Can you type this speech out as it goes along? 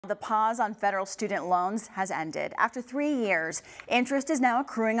The pause on federal student loans has ended. After 3 years, interest is now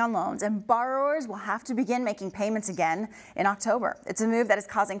accruing on loans and borrowers will have to begin making payments again in October. It's a move that is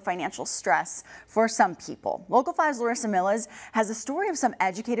causing financial stress for some people. Local 5's Larissa Millis has a story of some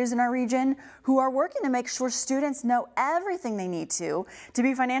educators in our region who are working to make sure students know everything they need to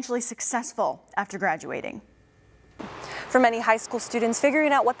be financially successful after graduating. For many high school students,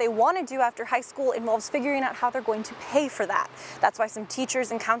 figuring out what they want to do after high school involves figuring out how they're going to pay for that. That's why some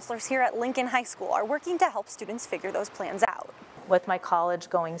teachers and counselors here at Lincoln High School are working to help students figure those plans out. With my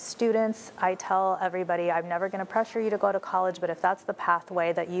college-going students, I tell everybody I'm never going to pressure you to go to college, but if that's the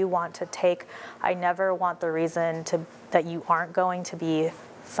pathway that you want to take, I never want the reason that you aren't going to be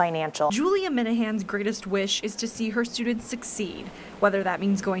financial. Julia Minahan's greatest wish is to see her students succeed, whether that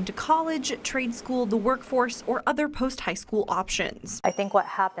means going to college, trade school, the workforce, or other post-high school options. I think what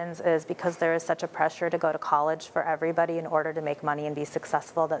happens is because there is such a pressure to go to college for everybody in order to make money and be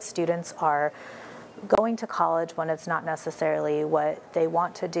successful, that students are going to college when it's not necessarily what they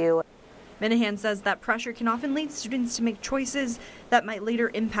want to do. Minahan says that pressure can often lead students to make choices that might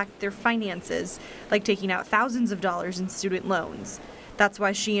later impact their finances, like taking out thousands of dollars in student loans. That's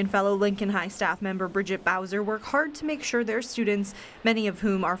why she and fellow Lincoln High staff member Bridget Bowser work hard to make sure their students, many of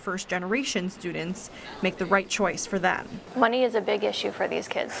whom are first-generation students, make the right choice for them. Money is a big issue for these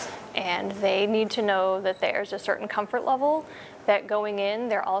kids, and they need to know that there's a certain comfort level that going in,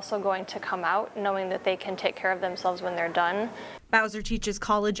 they're also going to come out knowing that they can take care of themselves when they're done. Bowser teaches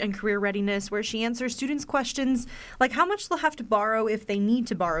college and career readiness, where she answers students' questions like how much they'll have to borrow if they need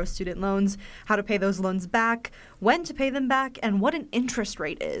to borrow student loans, how to pay those loans back, when to pay them back, and what an interest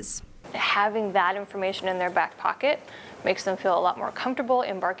rate is. Having that information in their back pocket makes them feel a lot more comfortable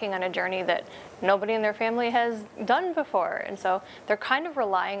embarking on a journey that nobody in their family has done before. And so they're kind of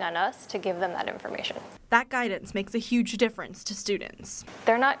relying on us to give them that information. That guidance makes a huge difference to students.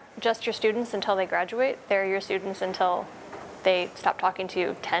 They're not just your students until they graduate, they're your students until they stop talking to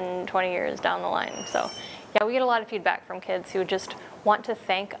you 10, 20 years down the line. So yeah, we get a lot of feedback from kids who just want to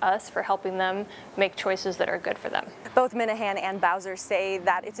thank us for helping them make choices that are good for them. Both Minahan and Bowser say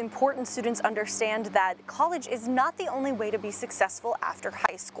that it's important students understand that college is not the only way to be successful after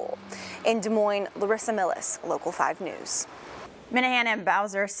high school. In Des Moines, Larissa Millis, Local 5 News. Minahan and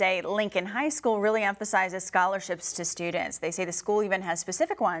Bowser say Lincoln High School really emphasizes scholarships to students. They say the school even has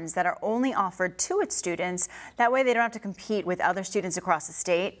specific ones that are only offered to its students. That way they don't have to compete with other students across the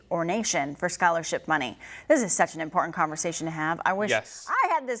state or nation for scholarship money. This is such an important conversation to have. I wish I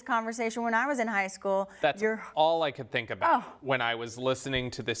had this conversation when I was in high school. That's all I could think about when I was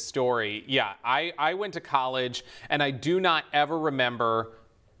listening to this story. Yeah, I went to college, and I do not ever remember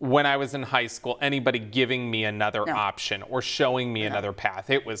when I was in high school anybody giving me another option or showing me another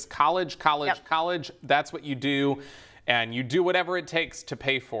path. It was college, college, college. That's what you do, and you do whatever it takes to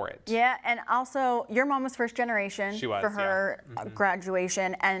pay for it. Yeah, and also your mom was first generation for her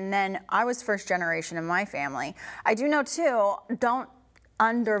graduation, and then I was first generation in my family. I do know too, don't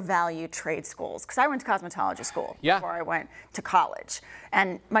undervalue trade schools, because I went to cosmetology school before I went to college,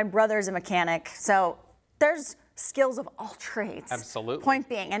 and my brother's a mechanic, so there's skills of all trades. Absolutely. Point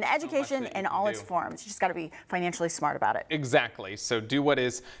being, and education in all its forms. You just got to be financially smart about it. Exactly. So do what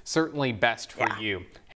is certainly best for you.